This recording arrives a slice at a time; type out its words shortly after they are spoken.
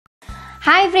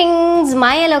Hi friends,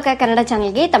 ಮಾಯ ಲೋಕ ಕನ್ನಡ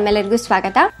ಚಾನಲ್ಗೆ ತಮ್ಮೆಲ್ಲರಿಗೂ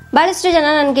ಸ್ವಾಗತ. ಬಹಳಷ್ಟು ಜನ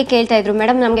ನನಗೆ ಕೇಳ್ತಾ ಇದ್ರು,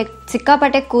 ಮೇಡಮ್ ನಮಗೆ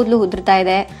ಸಿಕ್ಕಾಪಟ್ಟೆ ಕೂದಲು ಉದುರ್ತಾ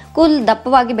ಇದೆ, ಕೂದಲು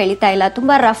ದಪ್ಪವಾಗಿ ಬೆಳೀತಾ ಇಲ್ಲ,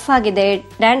 ತುಂಬ ರಫ್ ಆಗಿದೆ,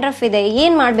 ಡ್ಯಾಂಡ್ರಫ್ ಇದೆ,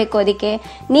 ಏನು ಮಾಡಬೇಕು, ಅದಕ್ಕೆ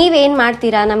ನೀವೇನು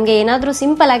ಮಾಡ್ತೀರಾ, ನಮಗೆ ಏನಾದರೂ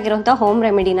ಸಿಂಪಲ್ ಆಗಿರೋಂಥ ಹೋಮ್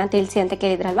ರೆಮಿಡಿನ ತಿಳಿಸಿ ಅಂತ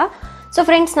ಕೇಳಿದ್ರಲ್ವಾ. ಸೊ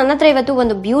ಫ್ರೆಂಡ್ಸ್, ನನ್ನ ಹತ್ರ ಇವತ್ತು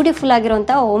ಒಂದು ಬ್ಯೂಟಿಫುಲ್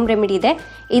ಆಗಿರೋಂಥ ಹೋಮ್ ರೆಮಿಡಿ ಇದೆ.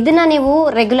 ಇದನ್ನು ನೀವು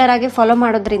ರೆಗ್ಯುಲರ್ ಆಗಿ ಫಾಲೋ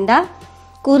ಮಾಡೋದ್ರಿಂದ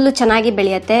ಕೂದಲು ಚೆನ್ನಾಗಿ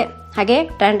ಬೆಳೆಯುತ್ತೆ, ಹಾಗೆ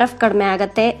ಡ್ಯಾಂಡ್ರಫ್ ಕಡಿಮೆ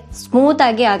ಆಗುತ್ತೆ,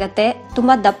 ಸ್ಮೂತಾಗಿ ಆಗುತ್ತೆ,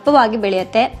 ತುಂಬ ದಪ್ಪವಾಗಿ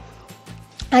ಬೆಳೆಯುತ್ತೆ.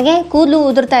 ಹಾಗೆ ಕೂದಲು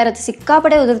ಉದುರ್ತಾ ಇರುತ್ತೆ,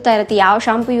 ಸಿಕ್ಕಾಪಟ್ಟೆ ಉದುರ್ತಾ ಇರುತ್ತೆ, ಯಾವ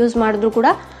ಶಾಂಪು ಯೂಸ್ ಮಾಡಿದ್ರೂ ಕೂಡ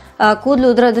ಕೂದಲು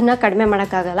ಉದುರೋದನ್ನ ಕಡಿಮೆ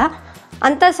ಮಾಡೋಕ್ಕಾಗಲ್ಲ.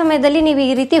 ಅಂಥ ಸಮಯದಲ್ಲಿ ನೀವು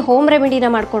ಈ ರೀತಿ ಹೋಮ್ ರೆಮಿಡಿನ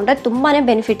ಮಾಡಿಕೊಂಡ್ರೆ ತುಂಬಾ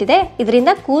ಬೆನಿಫಿಟ್ ಇದೆ.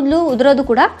 ಇದರಿಂದ ಕೂದಲು ಉದುರೋದು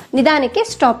ಕೂಡ ನಿಧಾನಕ್ಕೆ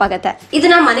ಸ್ಟಾಪ್ ಆಗುತ್ತೆ.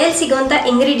 ಇದನ್ನ ಮನೆಯಲ್ಲಿ ಸಿಗುವಂಥ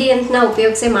ಇಂಗ್ರೀಡಿಯೆಂಟ್ನ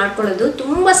ಉಪಯೋಗಿಸಿ ಮಾಡ್ಕೊಳ್ಳೋದು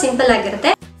ತುಂಬ ಸಿಂಪಲ್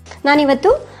ಆಗಿರುತ್ತೆ.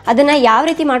 ನಾನಿವತ್ತು ಅದನ್ನು ಯಾವ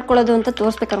ರೀತಿ ಮಾಡ್ಕೊಳ್ಳೋದು ಅಂತ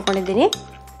ತೋರಿಸ್ಬೇಕು ಅಂದ್ಕೊಂಡಿದ್ದೀನಿ.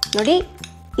 ನೋಡಿ,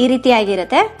 ಈ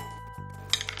ರೀತಿಯಾಗಿರುತ್ತೆ.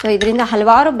 ಸೊ ಇದರಿಂದ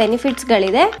ಹಲವಾರು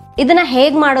ಬೆನಿಫಿಟ್ಸ್ಗಳಿದೆ. ಇದನ್ನ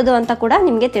ಹೇಗೆ ಮಾಡೋದು ಅಂತ ಕೂಡ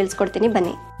ನಿಮಗೆ ತಿಳಿಸ್ಕೊಡ್ತೀನಿ,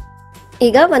 ಬನ್ನಿ.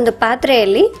 ಈಗ ಒಂದು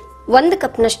ಪಾತ್ರೆಯಲ್ಲಿ 1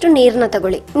 ಕಪ್ನಷ್ಟು ನೀರನ್ನ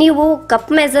ತಗೊಳ್ಳಿ. ನೀವು ಕಪ್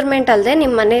ಮೆಜರ್ಮೆಂಟ್ ಅಲ್ಲದೆ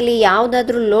ನಿಮ್ಮ ಮನೆಯಲ್ಲಿ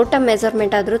ಯಾವುದಾದ್ರೂ ಲೋಟ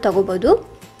ಮೆಜರ್ಮೆಂಟ್ ಆದರೂ ತಗೋಬೋದು.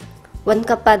 1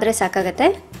 ಕಪ್ ಆದರೆ ಸಾಕಾಗತ್ತೆ.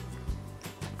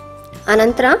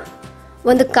 ಆನಂತರ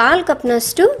 1/4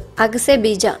 ಕಪ್ನಷ್ಟು ಅಗಸೆ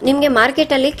ಬೀಜ. ನಿಮಗೆ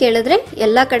ಮಾರ್ಕೆಟಲ್ಲಿ ಕೇಳಿದ್ರೆ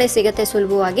ಎಲ್ಲ ಕಡೆ ಸಿಗುತ್ತೆ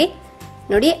ಸುಲಭವಾಗಿ.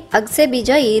 ನೋಡಿ, ಅಗಸೆ ಬೀಜ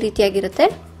ಈ ರೀತಿಯಾಗಿರುತ್ತೆ.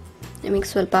 ನಿಮಗೆ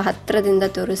ಸ್ವಲ್ಪ ಹತ್ತಿರದಿಂದ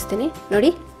ತೋರಿಸ್ತೀನಿ.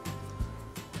 ನೋಡಿ,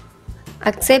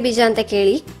 ಅಗಸೆ ಬೀಜ ಅಂತ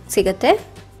ಕೇಳಿ ಸಿಗುತ್ತೆ.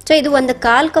 ಸೊ ಇದು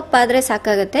 1/4 ಕಪ್ ಆದರೆ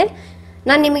ಸಾಕಾಗುತ್ತೆ.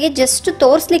 ನಾನು ನಿಮಗೆ ಜಸ್ಟ್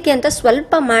ತೋರಿಸ್ಲಿಕ್ಕೆ ಅಂತ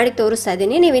ಸ್ವಲ್ಪ ಮಾಡಿ ತೋರಿಸ್ತಾ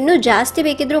ಇದ್ದೀನಿ. ನೀವು ಇನ್ನೂ ಜಾಸ್ತಿ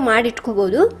ಬೇಕಿದ್ರೂ ಮಾಡಿ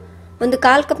ಇಟ್ಕೋಬೋದು.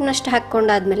 1/4 ಕಪ್ನಷ್ಟು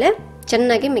ಹಾಕ್ಕೊಂಡಾದ್ಮೇಲೆ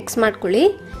ಚೆನ್ನಾಗಿ ಮಿಕ್ಸ್ ಮಾಡ್ಕೊಳ್ಳಿ.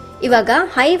 ಇವಾಗ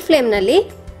ಹೈ ಫ್ಲೇಮ್ನಲ್ಲಿ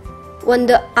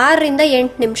ಒಂದು 6ರಿಂದ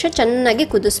 8 ನಿಮಿಷ ಚೆನ್ನಾಗಿ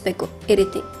ಕುದಿಸ್ಬೇಕು. ಈ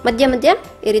ರೀತಿ ಮಧ್ಯ ಮಧ್ಯ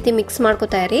ಈ ರೀತಿ ಮಿಕ್ಸ್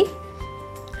ಮಾಡ್ಕೋತಾ ಇರಿ,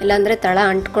 ಇಲ್ಲಾಂದರೆ ತಳ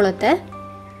ಅಂಟ್ಕೊಳ್ಳುತ್ತೆ.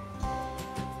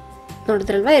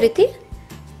 ನೋಡಿದ್ರಲ್ವಾ, ಈ ರೀತಿ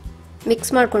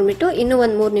ಮಿಕ್ಸ್ ಮಾಡ್ಕೊಂಡ್ಬಿಟ್ಟು ಇನ್ನೂ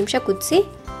ಒಂದು 3 ನಿಮಿಷ ಕುದಿಸಿ.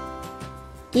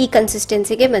 ಈ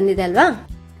ಕನ್ಸಿಸ್ಟೆನ್ಸಿಗೆ ಬಂದಿದೆ ಅಲ್ವಾ.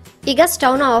 ಈಗ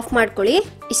ಸ್ಟವ್ನ ಆಫ್ ಮಾಡ್ಕೊಳ್ಳಿ.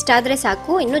 ಇಷ್ಟಾದರೆ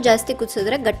ಸಾಕು, ಇನ್ನೂ ಜಾಸ್ತಿ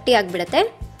ಕುದಿಸಿದ್ರೆ ಗಟ್ಟಿ ಆಗಿಬಿಡುತ್ತೆ.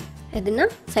 ಇದನ್ನು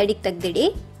ಸೈಡಿಗೆ ತೆಗೆದಿಡಿ.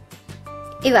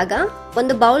 ಇವಾಗ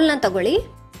ಒಂದು ಬೌಲ್ನ ತಗೊಳ್ಳಿ.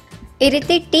 ಈ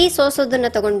ರೀತಿ ಟೀ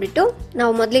ಸೋಸೋದನ್ನು ತಗೊಂಡ್ಬಿಟ್ಟು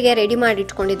ನಾವು ಮೊದಲಿಗೆ ರೆಡಿ ಮಾಡಿ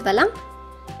ಇಟ್ಕೊಂಡಿದ್ವಲ್ಲ,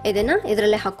 ಇದನ್ನು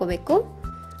ಇದರಲ್ಲೇ ಹಾಕ್ಕೋಬೇಕು.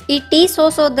 ಈ ಟೀ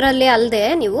ಸೋಸೋದ್ರಲ್ಲಿ ಅಲ್ಲದೆ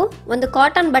ನೀವು ಒಂದು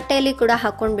ಕಾಟನ್ ಬಟ್ಟೆಯಲ್ಲಿ ಕೂಡ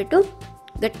ಹಾಕ್ಕೊಂಡ್ಬಿಟ್ಟು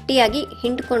ಗಟ್ಟಿಯಾಗಿ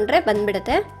ಹಿಂಡ್ಕೊಂಡ್ರೆ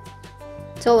ಬಂದ್ಬಿಡುತ್ತೆ.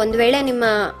 ಸೊ ಒಂದು ವೇಳೆ ನಿಮ್ಮ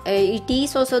ಈ ಟೀ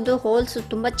ಸೋಸೋದು ಹೋಲ್ಸ್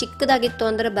ತುಂಬ ಚಿಕ್ಕದಾಗಿತ್ತು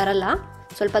ಅಂದರೆ ಬರಲ್ಲ,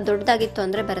 ಸ್ವಲ್ಪ ದೊಡ್ಡದಾಗಿತ್ತು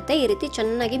ಅಂದರೆ ಬರುತ್ತೆ. ಈ ರೀತಿ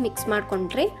ಚೆನ್ನಾಗಿ ಮಿಕ್ಸ್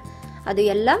ಮಾಡ್ಕೊಂಡ್ರಿ ಅದು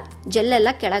ಎಲ್ಲ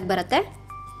ಜೆಲ್ಲೆಲ್ಲ ಕೆಳಗೆ ಬರುತ್ತೆ.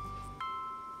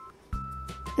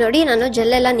 ನೋಡಿ, ನಾನು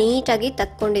ಜೆಲ್ಲೆಲ್ಲ ನೀಟಾಗಿ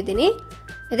ತಕ್ಕೊಂಡಿದ್ದೀನಿ.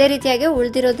 ಇದೇ ರೀತಿಯಾಗಿ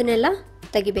ಉಳಿದಿರೋದನ್ನೆಲ್ಲ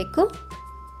ತೆಗಿಬೇಕು.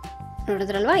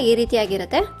 ನೋಡಿದ್ರಲ್ವಾ, ಈ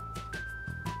ರೀತಿಯಾಗಿರುತ್ತೆ.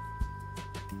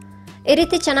 ಈ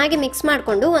ರೀತಿ ಚೆನ್ನಾಗಿ ಮಿಕ್ಸ್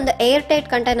ಮಾಡಿಕೊಂಡು ಒಂದು ಏರ್ ಟೈಟ್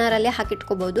ಕಂಟೈನರಲ್ಲಿ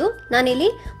ಹಾಕಿಟ್ಕೋಬಹುದು. ನಾನಿಲ್ಲಿ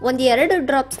 1-2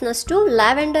 ಡ್ರಾಪ್ಸ್ನಷ್ಟು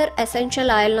ಲ್ಯಾವೆಂಡರ್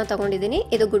ಎಸೆನ್ಷಿಯಲ್ ಆಯಿಲ್ನ ತಗೊಂಡಿದ್ದೀನಿ.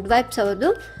 ಇದು ಗುಡ್ ವೈಬ್ಸ್ ಅವ್ರದ್ದು.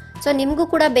 ಸೊ ನಿಮಗೂ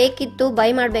ಕೂಡ ಬೇಕಿತ್ತು, ಬೈ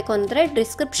ಮಾಡಬೇಕು ಅಂದರೆ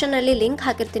ಡಿಸ್ಕ್ರಿಪ್ಷನಲ್ಲಿ ಲಿಂಕ್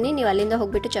ಹಾಕಿರ್ತೀನಿ, ನೀವು ಅಲ್ಲಿಂದ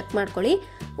ಹೋಗ್ಬಿಟ್ಟು ಚೆಕ್ ಮಾಡ್ಕೊಳ್ಳಿ.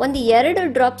 1-2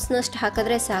 ಡ್ರಾಪ್ಸ್ನಷ್ಟು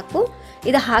ಹಾಕಿದ್ರೆ ಸಾಕು.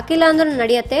 ಇದು ಹಾಕಿಲ್ಲ ಅಂದ್ರೂ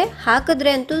ನಡೆಯುತ್ತೆ,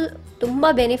 ಹಾಕಿದ್ರೆ ಅಂತೂ ತುಂಬ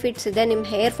ಬೆನಿಫಿಟ್ಸ್ ಇದೆ. ನಿಮ್ಮ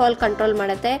ಹೇರ್ ಫಾಲ್ ಕಂಟ್ರೋಲ್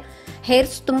ಮಾಡುತ್ತೆ,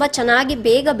 ಹೇರ್ಸ್ ತುಂಬ ಚೆನ್ನಾಗಿ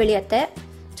ಬೇಗ ಬೆಳೆಯುತ್ತೆ.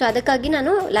 ಸೊ ಅದಕ್ಕಾಗಿ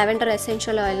ನಾನು ಲ್ಯಾವೆಂಡರ್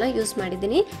ಎಸೆನ್ಷಿಯಲ್ ಆಯಿಲ್ನ ಯೂಸ್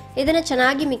ಮಾಡಿದ್ದೀನಿ. ಇದನ್ನು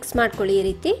ಚೆನ್ನಾಗಿ ಮಿಕ್ಸ್ ಮಾಡ್ಕೊಳ್ಳಿ. ಈ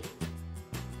ರೀತಿ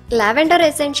ಲ್ಯಾವೆಂಡರ್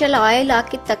ಎಸೆನ್ಷಿಯಲ್ ಆಯಿಲ್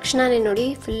ಹಾಕಿದ ತಕ್ಷಣನೇ ನೋಡಿ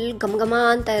ಫುಲ್ ಘಮ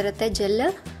ಅಂತ ಇರುತ್ತೆ ಜೆಲ್.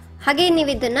 ಹಾಗೆ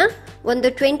ನೀವು ಇದನ್ನು ಒಂದು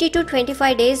 20 to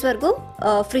 25 ಡೇಸ್ವರೆಗೂ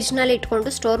ಫ್ರಿಜ್ನಲ್ಲಿ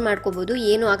ಇಟ್ಕೊಂಡು ಸ್ಟೋರ್ ಮಾಡ್ಕೋಬೋದು,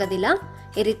 ಏನೂ ಆಗೋದಿಲ್ಲ.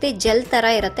 ಈ ರೀತಿ ಜೆಲ್ ಥರ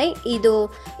ಇರುತ್ತೆ. ಇದು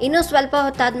ಇನ್ನೂ ಸ್ವಲ್ಪ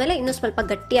ಹೊತ್ತಾದಮೇಲೆ ಇನ್ನೂ ಸ್ವಲ್ಪ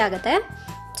ಗಟ್ಟಿ ಆಗುತ್ತೆ.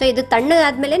 ಸೊ ಇದು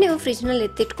ತಣ್ಣಗಾದ್ಮೇಲೆ ನೀವು ಫ್ರಿಜ್ನಲ್ಲಿ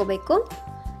ಎತ್ತಿಟ್ಕೋಬೇಕು.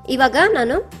 ಇವಾಗ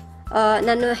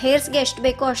ನಾನು ಹೇರ್ಸ್ಗೆ ಎಷ್ಟು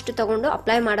ಬೇಕೋ ಅಷ್ಟು ತಗೊಂಡು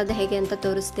ಅಪ್ಲೈ ಮಾಡೋದು ಹೇಗೆ ಅಂತ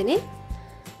ತೋರಿಸ್ತೀನಿ.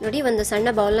 ನೋಡಿ, ಒಂದು ಸಣ್ಣ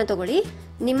ಬೌಲ್ನ ತಗೊಳ್ಳಿ.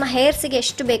 ನಿಮ್ಮ ಹೇರ್ಸಿಗೆ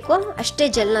ಎಷ್ಟು ಬೇಕೋ ಅಷ್ಟೇ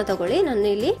ಜೆಲ್ನ ತಗೊಳ್ಳಿ. ನಾನು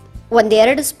ಇಲ್ಲಿ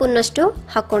 1-2 ಸ್ಪೂನ್ನಷ್ಟು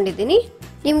ಹಾಕ್ಕೊಂಡಿದ್ದೀನಿ.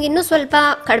 ನಿಮ್ಗೆ ಇನ್ನೂ ಸ್ವಲ್ಪ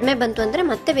ಕಡಿಮೆ ಬಂತು ಅಂದರೆ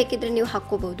ಮತ್ತೆ ಬೇಕಿದ್ರೆ ನೀವು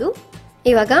ಹಾಕ್ಕೋಬೋದು.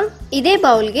 ಇವಾಗ ಇದೇ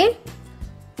ಬೌಲ್ಗೆ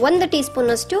 1 ಟೀ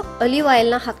ಸ್ಪೂನ್ನಷ್ಟು ಒಲಿವ್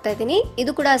ಆಯಿಲ್ನ ಹಾಕ್ತಾ ಇದ್ದೀನಿ.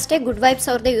 ಇದು ಕೂಡ ಅಷ್ಟೇ ಗುಡ್ ವೈಬ್ಸ್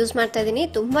ಅವ್ರದ್ದೇ ಯೂಸ್ ಮಾಡ್ತಾ ಇದ್ದೀನಿ.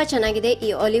 ತುಂಬ ಚೆನ್ನಾಗಿದೆ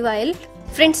ಈ ಒಲಿವ್ ಆಯಿಲ್.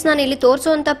 ಫ್ರೆಂಡ್ಸ್, ನಾನು ಇಲ್ಲಿ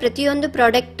ತೋರಿಸುವಂಥ ಪ್ರತಿಯೊಂದು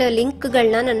ಪ್ರಾಡಕ್ಟ್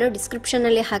ಲಿಂಕ್ಗಳನ್ನ ನಾನು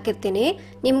ಡಿಸ್ಕ್ರಿಪ್ಷನಲ್ಲಿ ಹಾಕಿರ್ತೀನಿ.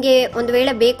 ನಿಮಗೆ ಒಂದು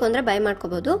ವೇಳೆ ಬೇಕು ಅಂದರೆ ಬೈ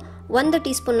ಮಾಡ್ಕೋಬೋದು. 1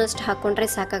 ಟೀ ಸ್ಪೂನ್ನಷ್ಟು ಹಾಕ್ಕೊಂಡ್ರೆ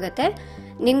ಸಾಕಾಗತ್ತೆ.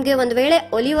 ನಿಮಗೆ ಒಂದು ವೇಳೆ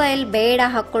ಒಲಿವ್ ಆಯಿಲ್ ಬೇಡ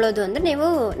ಹಾಕ್ಕೊಳ್ಳೋದು ಅಂದರೆ ನೀವು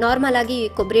ನಾರ್ಮಲ್ ಆಗಿ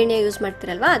ಕೊಬ್ಬರಿ ಎಣ್ಣೆ ಯೂಸ್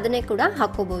ಮಾಡ್ತೀರಲ್ವ, ಅದನ್ನೇ ಕೂಡ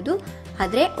ಹಾಕ್ಕೋಬೋದು.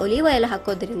 ಆದರೆ ಒಲಿವ್ ಆಯಿಲ್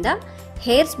ಹಾಕೋದ್ರಿಂದ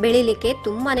ಹೇರ್ಸ್ ಬೆಳಿಲಿಕ್ಕೆ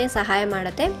ತುಂಬಾ ಸಹಾಯ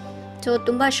ಮಾಡುತ್ತೆ. ಸೊ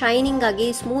ತುಂಬ ಶೈನಿಂಗ್ ಆಗಿ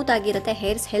ಸ್ಮೂತ್ ಆಗಿರುತ್ತೆ,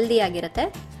 ಹೇರ್ಸ್ ಹೆಲ್ದಿ ಆಗಿರುತ್ತೆ.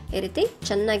 ಈ ರೀತಿ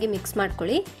ಚೆನ್ನಾಗಿ ಮಿಕ್ಸ್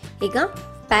ಮಾಡ್ಕೊಳ್ಳಿ. ಈಗ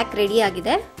ಪ್ಯಾಕ್ ರೆಡಿ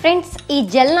ಆಗಿದೆ. ಫ್ರೆಂಡ್ಸ್, ಈ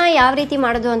ಜೆಲ್ನ ಯಾವ ರೀತಿ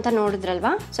ಮಾಡೋದು ಅಂತ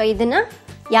ನೋಡಿದ್ರಲ್ವಾ. ಸೊ ಇದನ್ನು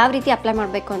ಯಾವ ರೀತಿ ಅಪ್ಲೈ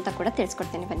ಮಾಡಬೇಕು ಅಂತ ಕೂಡ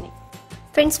ತಿಳಿಸ್ಕೊಡ್ತೀನಿ, ಬನ್ನಿ.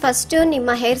 ಫ್ರೆಂಡ್ಸ್, ಫಸ್ಟು ನಿಮ್ಮ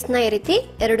ಹೇರ್ಸ್ನ ಈ ರೀತಿ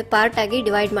 2 ಪಾರ್ಟ್ ಆಗಿ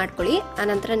ಡಿವೈಡ್ ಮಾಡ್ಕೊಳ್ಳಿ.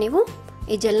 ಆನಂತರ ನೀವು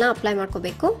ಈ ಜೆಲ್ನ ಅಪ್ಲೈ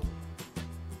ಮಾಡ್ಕೋಬೇಕು.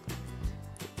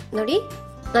 ನೋಡಿ,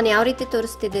 ನಾನು ಯಾವ ರೀತಿ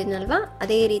ತೋರಿಸ್ತಿದ್ದೀನಲ್ವಾ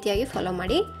ಅದೇ ರೀತಿಯಾಗಿ ಫಾಲೋ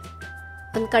ಮಾಡಿ.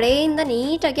 ಒಂದು ಕಡೆಯಿಂದ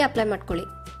ನೀಟಾಗಿ ಅಪ್ಲೈ ಮಾಡ್ಕೊಳ್ಳಿ.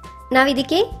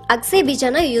 ನಾವಿದಕ್ಕೆ ಅಗಸೆ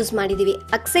ಬೀಜನ ಯೂಸ್ ಮಾಡಿದ್ದೀವಿ.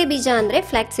 ಅಗಸೆ ಬೀಜ ಅಂದರೆ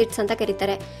ಫ್ಲಾಕ್ಸ್ ಸೀಡ್ಸ್ ಅಂತ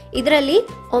ಕರೀತಾರೆ. ಇದರಲ್ಲಿ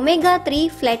ಒಮೆಗಾ 3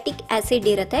 ಫ್ಲಾಟಿಕ್ ಆಸಿಡ್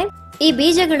ಇರುತ್ತೆ. ಈ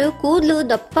ಬೀಜಗಳು ಕೂದಲು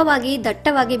ದಪ್ಪವಾಗಿ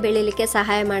ದಟ್ಟವಾಗಿ ಬೆಳೀಲಿಕ್ಕೆ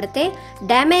ಸಹಾಯ ಮಾಡುತ್ತೆ.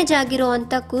 ಡ್ಯಾಮೇಜ್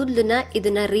ಆಗಿರುವಂಥ ಕೂದಲನ್ನ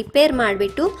ಇದನ್ನ ರಿಪೇರ್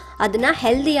ಮಾಡಿಬಿಟ್ಟು ಅದನ್ನ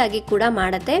ಹೆಲ್ದಿಯಾಗಿ ಕೂಡ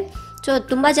ಮಾಡುತ್ತೆ. ಸೊ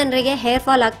ತುಂಬ ಜನರಿಗೆ ಹೇರ್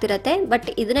ಫಾಲ್ ಆಗ್ತಿರತ್ತೆ, ಬಟ್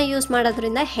ಇದನ್ನ ಯೂಸ್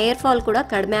ಮಾಡೋದ್ರಿಂದ ಹೇರ್ ಫಾಲ್ ಕೂಡ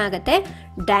ಕಡಿಮೆ ಆಗುತ್ತೆ,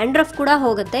 ಡ್ಯಾಂಡ್ರಫ್ ಕೂಡ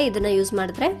ಹೋಗುತ್ತೆ ಇದನ್ನ ಯೂಸ್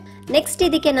ಮಾಡಿದ್ರೆ. ನೆಕ್ಸ್ಟ್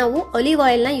ಇದಕ್ಕೆ ನಾವು ಒಲಿವ್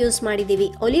ಆಯಿಲ್ನ ಯೂಸ್ ಮಾಡಿದ್ದೀವಿ.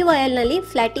 ಒಲಿವ್ ಆಯಿಲ್ನಲ್ಲಿ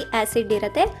ಫ್ಲಾಟಿ ಆಸಿಡ್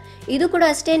ಇರುತ್ತೆ. ಇದು ಕೂಡ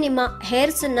ಅಷ್ಟೇ ನಿಮ್ಮ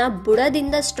ಹೇರ್ಸನ್ನ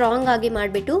ಬುಡದಿಂದ ಸ್ಟ್ರಾಂಗ್ ಆಗಿ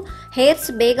ಮಾಡಿಬಿಟ್ಟು ಹೇರ್ಸ್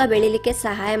ಬೇಗ ಬೆಳಿಲಿಕ್ಕೆ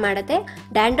ಸಹಾಯ ಮಾಡುತ್ತೆ,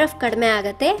 ಡ್ಯಾಂಡ್ರಫ್ ಕಡಿಮೆ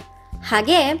ಆಗುತ್ತೆ,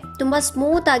 ಹಾಗೆ ತುಂಬ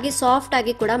ಸ್ಮೂತ್ ಆಗಿ ಸಾಫ್ಟ್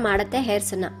ಆಗಿ ಕೂಡ ಮಾಡುತ್ತೆ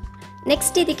ಹೇರ್ಸನ್ನ.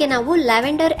 ನೆಕ್ಸ್ಟ್ ಇದಕ್ಕೆ ನಾವು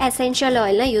ಲ್ಯಾವೆಂಡರ್ ಎಸೆನ್ಷಿಯಲ್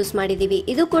ಆಯಿಲ್ನ ಯೂಸ್ ಮಾಡಿದ್ದೀವಿ.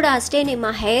 ಇದು ಕೂಡ ಅಷ್ಟೇ ನಿಮ್ಮ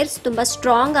ಹೇರ್ಸ್ ತುಂಬ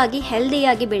ಸ್ಟ್ರಾಂಗ್ ಆಗಿ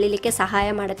ಹೆಲ್ದಿಯಾಗಿ ಬೆಳಿಲಿಕ್ಕೆ ಸಹಾಯ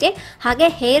ಮಾಡುತ್ತೆ, ಹಾಗೆ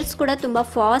ಹೇರ್ಸ್ ಕೂಡ ತುಂಬ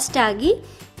ಫಾಸ್ಟ್ ಆಗಿ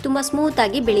ತುಂಬ ಸ್ಮೂತ್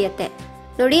ಆಗಿ ಬೆಳೆಯುತ್ತೆ.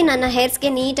 ನೋಡಿ, ನನ್ನ ಹೇರ್ಸ್ಗೆ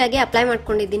ನೀಟಾಗಿ ಅಪ್ಲೈ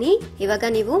ಮಾಡ್ಕೊಂಡಿದ್ದೀನಿ. ಇವಾಗ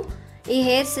ನೀವು ಈ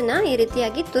ಹೇರ್ಸ್ನ ಈ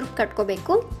ರೀತಿಯಾಗಿ ತುರ್ಕ್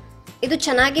ಕಟ್ಕೋಬೇಕು. ಇದು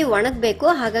ಚೆನ್ನಾಗಿ ಒಣಗಬೇಕು,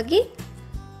 ಹಾಗಾಗಿ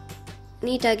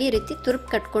ನೀಟಾಗಿ ಈ ರೀತಿ ತುರ್ಕ್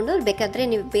ಕಟ್ಕೊಂಡು ಬೇಕಾದರೆ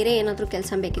ನೀವು ಬೇರೆ ಏನಾದರೂ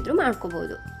ಕೆಲಸ ಬೇಕಿದ್ರೂ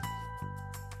ಮಾಡ್ಕೋಬಹುದು.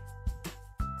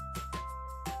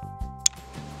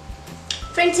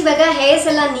 ಫ್ರೆಂಡ್ಸ್, ಇವಾಗ ಹೇರ್ಸ್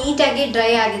ಎಲ್ಲ ನೀಟಾಗಿ ಡ್ರೈ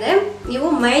ಆಗಿದೆ. ನೀವು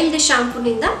ಮೈಲ್ಡ್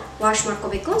ಶಾಂಪೂನಿಂದ ವಾಶ್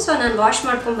ಮಾಡ್ಕೋಬೇಕು. ಸೊ ನಾನು ವಾಶ್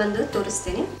ಮಾಡ್ಕೊಂಡು ಬಂದು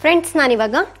ತೋರಿಸ್ತೀನಿ. ಫ್ರೆಂಡ್ಸ್,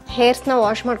 ನಾನಿವಾಗ ಹೇರ್ಸ್ನ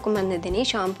ವಾಶ್ ಮಾಡ್ಕೊಂಡು ಬಂದಿದ್ದೀನಿ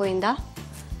ಶಾಂಪೂಯಿಂದ.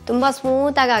 ತುಂಬ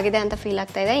ಸ್ಮೂತಾಗಿ ಆಗಿದೆ ಅಂತ ಫೀಲ್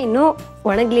ಆಗ್ತಾ ಇದೆ. ಇನ್ನೂ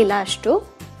ಒಣಗಲಿಲ್ಲ ಅಷ್ಟು.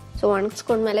 ಸೊ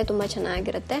ಒಣಗಿಸ್ಕೊಂಡ್ಮೇಲೆ ತುಂಬ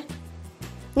ಚೆನ್ನಾಗಿರುತ್ತೆ.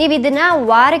 ನೀವು ಇದನ್ನು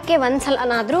ವಾರಕ್ಕೆ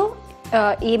ಒಂದ್ಸಲನಾದರೂ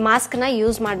ಈ ಮಾಸ್ಕ್ನ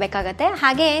ಯೂಸ್ ಮಾಡಬೇಕಾಗತ್ತೆ.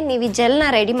 ಹಾಗೆ ನೀವು ಈ ಜೆಲ್ನ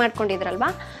ರೆಡಿ ಮಾಡ್ಕೊಂಡಿದ್ರಲ್ವಾ,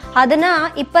 ಅದನ್ನು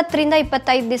 20 to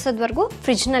 25 ದಿವಸದವರೆಗೂ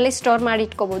ಫ್ರಿಜ್ನಲ್ಲಿ ಸ್ಟೋರ್ ಮಾಡಿ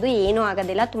ಇಟ್ಕೋಬೋದು. ಏನೂ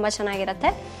ಆಗೋದಿಲ್ಲ, ತುಂಬ ಚೆನ್ನಾಗಿರುತ್ತೆ.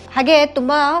 ಹಾಗೆ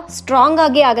ತುಂಬ ಸ್ಟ್ರಾಂಗ್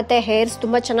ಆಗಿ ಆಗುತ್ತೆ ಹೇರ್ಸ್,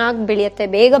 ತುಂಬ ಚೆನ್ನಾಗಿ ಬೆಳೆಯುತ್ತೆ,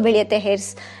 ಬೇಗ ಬೆಳೆಯುತ್ತೆ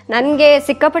ಹೇರ್ಸ್. ನನಗೆ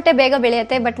ಸಿಕ್ಕಾಪಟ್ಟೆ ಬೇಗ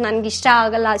ಬೆಳೆಯುತ್ತೆ, ಬಟ್ ನನಗೆ ಇಷ್ಟ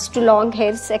ಆಗಲ್ಲ ಅಷ್ಟು ಲಾಂಗ್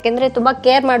ಹೇರ್ಸ್, ಯಾಕೆಂದರೆ ತುಂಬ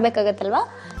ಕೇರ್ ಮಾಡಬೇಕಾಗತ್ತಲ್ವ.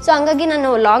 ಸೊ ಹಂಗಾಗಿ ನಾನು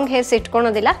ಲಾಂಗ್ ಹೇರ್ಸ್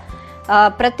ಇಟ್ಕೊಳೋದಿಲ್ಲ.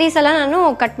 ಪ್ರತಿ ಸಲ ನಾನು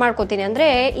ಕಟ್ ಮಾಡ್ಕೋತೀನಿ, ಅಂದರೆ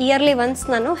ಇಯರ್ಲಿ ಒನ್ಸ್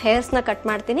ನಾನು ಹೇರ್ಸ್ನ ಕಟ್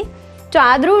ಮಾಡ್ತೀನಿ. ಸೊ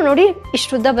ಆದರೂ ನೋಡಿ,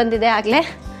 ಇಷ್ಟು ಉದ್ದ ಬಂದಿದೆ ಆಗಲೇ.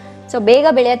 ಸೊ ಬೇಗ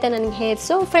ಬೆಳೆಯುತ್ತೆ ನನಗೆ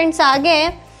ಹೇರ್ಸು. ಫ್ರೆಂಡ್ಸ್, ಹಾಗೆ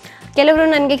ಕೆಲವರು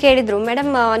ನನಗೆ ಕೇಳಿದರು,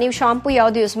 ಮೇಡಮ್ ನೀವು ಶಾಂಪೂ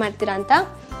ಯಾವುದು ಯೂಸ್ ಮಾಡ್ತೀರಾ ಅಂತ.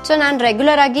 ಸೊ ನಾನು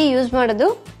ರೆಗ್ಯುಲರ್ ಆಗಿ ಯೂಸ್ ಮಾಡೋದು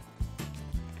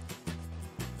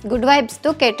ಗುಡ್ ವೈಬ್ಸ್ದು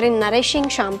ಕೆಟ್ರಿನ್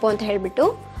ನರಿಶಿಂಗ್ ಶಾಂಪೂ ಅಂತ ಹೇಳಿಬಿಟ್ಟು.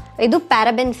 ಇದು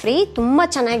ಪ್ಯಾರಾಬೆನ್ ಫ್ರೀ, ತುಂಬ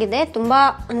ಚೆನ್ನಾಗಿದೆ, ತುಂಬ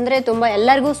ಅಂದರೆ ತುಂಬ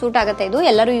ಎಲ್ಲರಿಗೂ ಸೂಟ್ ಆಗುತ್ತೆ. ಇದು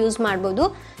ಎಲ್ಲರೂ ಯೂಸ್ ಮಾಡ್ಬೋದು.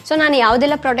 ಸೊ ನಾನು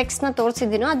ಯಾವುದೆಲ್ಲ ಪ್ರಾಡಕ್ಟ್ಸ್ನ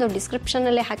ತೋರಿಸಿದ್ದೀನೋ ಅದು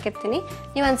ಡಿಸ್ಕ್ರಿಪ್ಷನಲ್ಲೇ ಹಾಕಿರ್ತೀನಿ.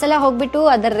 ನೀವು ಒಂದ್ಸಲ ಹೋಗ್ಬಿಟ್ಟು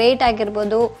ಅದರ ರೇಟ್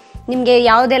ಆಗಿರ್ಬೋದು, ನಿಮಗೆ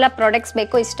ಯಾವುದೆಲ್ಲ ಪ್ರಾಡಕ್ಟ್ಸ್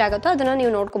ಬೇಕೋ ಇಷ್ಟ ಆಗುತ್ತೋ ಅದನ್ನು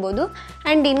ನೀವು ನೋಡ್ಕೋಬೋದು.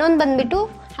 ಆ್ಯಂಡ್ ಇನ್ನೊಂದು ಬಂದುಬಿಟ್ಟು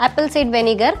ಆ್ಯಪಲ್ ಸೀಡ್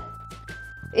ವೆನಿಗರ್.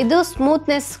 ಇದು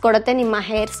ಸ್ಮೂತ್ನೆಸ್ ಕೊಡುತ್ತೆ ನಿಮ್ಮ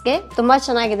ಹೇರ್ಸ್ಗೆ, ತುಂಬ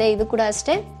ಚೆನ್ನಾಗಿದೆ. ಇದು ಕೂಡ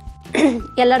ಅಷ್ಟೇ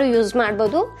ಎಲ್ಲರೂ ಯೂಸ್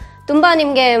ಮಾಡ್ಬೋದು. ತುಂಬ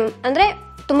ನಿಮಗೆ ಅಂದರೆ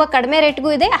ತುಂಬ ಕಡಿಮೆ ರೇಟ್ಗೂ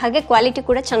ಇದೆ, ಹಾಗೆ ಕ್ವಾಲಿಟಿ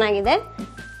ಕೂಡ ಚೆನ್ನಾಗಿದೆ.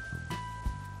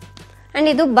 ಆ್ಯಂಡ್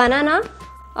ಇದು ಬನಾನಾ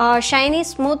ಶೈನಿ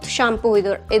ಸ್ಮೂತ್ ಶಾಂಪೂ,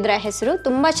 ಇದರ ಹೆಸರು.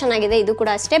 ತುಂಬ ಚೆನ್ನಾಗಿದೆ ಇದು ಕೂಡ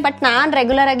ಅಷ್ಟೇ. ಬಟ್ ನಾನು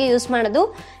ರೆಗ್ಯುಲರ್ ಆಗಿ ಯೂಸ್ ಮಾಡೋದು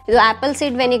ಇದು ಆ್ಯಪಲ್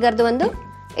ಸೀಡ್ ವೆನಿಗರ್ದು ಒಂದು,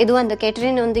 ಇದು ಒಂದು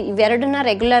ಕೆಟ್ರಿನ್ ಒಂದು, ಇವೆರಡನ್ನ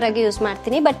ರೆಗ್ಯುಲರ್ ಆಗಿ ಯೂಸ್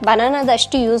ಮಾಡ್ತೀನಿ. ಬಟ್ ಬನಾನಾದ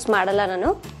ಅಷ್ಟು ಯೂಸ್ ಮಾಡಲ್ಲ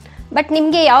ನಾನು. ಬಟ್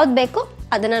ನಿಮಗೆ ಯಾವ್ದು ಬೇಕೋ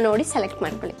ಅದನ್ನು ನೋಡಿ ಸೆಲೆಕ್ಟ್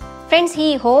ಮಾಡ್ಕೊಳ್ಳಿ. ಫ್ರೆಂಡ್ಸ್, ಈ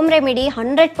ಹೋಮ್ ರೆಮಿಡಿ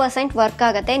 100% ವರ್ಕ್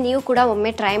ಆಗುತ್ತೆ. ನೀವು ಕೂಡ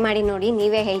ಒಮ್ಮೆ ಟ್ರೈ ಮಾಡಿ ನೋಡಿ,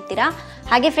 ನೀವೇ ಹೇಳ್ತೀರಾ.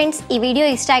 ಹಾಗೆ ಫ್ರೆಂಡ್ಸ್, ಈ ವಿಡಿಯೋ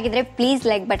ಇಷ್ಟ ಆಗಿದ್ರೆ ಪ್ಲೀಸ್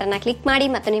ಲೈಕ್ ಬಟನ್ನ ಕ್ಲಿಕ್ ಮಾಡಿ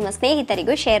ಮತ್ತು ನಿಮ್ಮ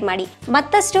ಸ್ನೇಹಿತರಿಗೂ ಶೇರ್ ಮಾಡಿ.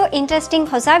 ಮತ್ತಷ್ಟು ಇಂಟ್ರೆಸ್ಟಿಂಗ್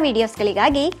ಹೊಸ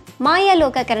ವಿಡಿಯೋಸ್ಗಳಿಗಾಗಿ ಮಾಯಾ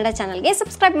ಲೋಕ ಕನ್ನಡ ಚಾನಲ್ಗೆ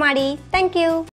ಸಬ್ಸ್ಕ್ರೈಬ್ ಮಾಡಿ. Thank you.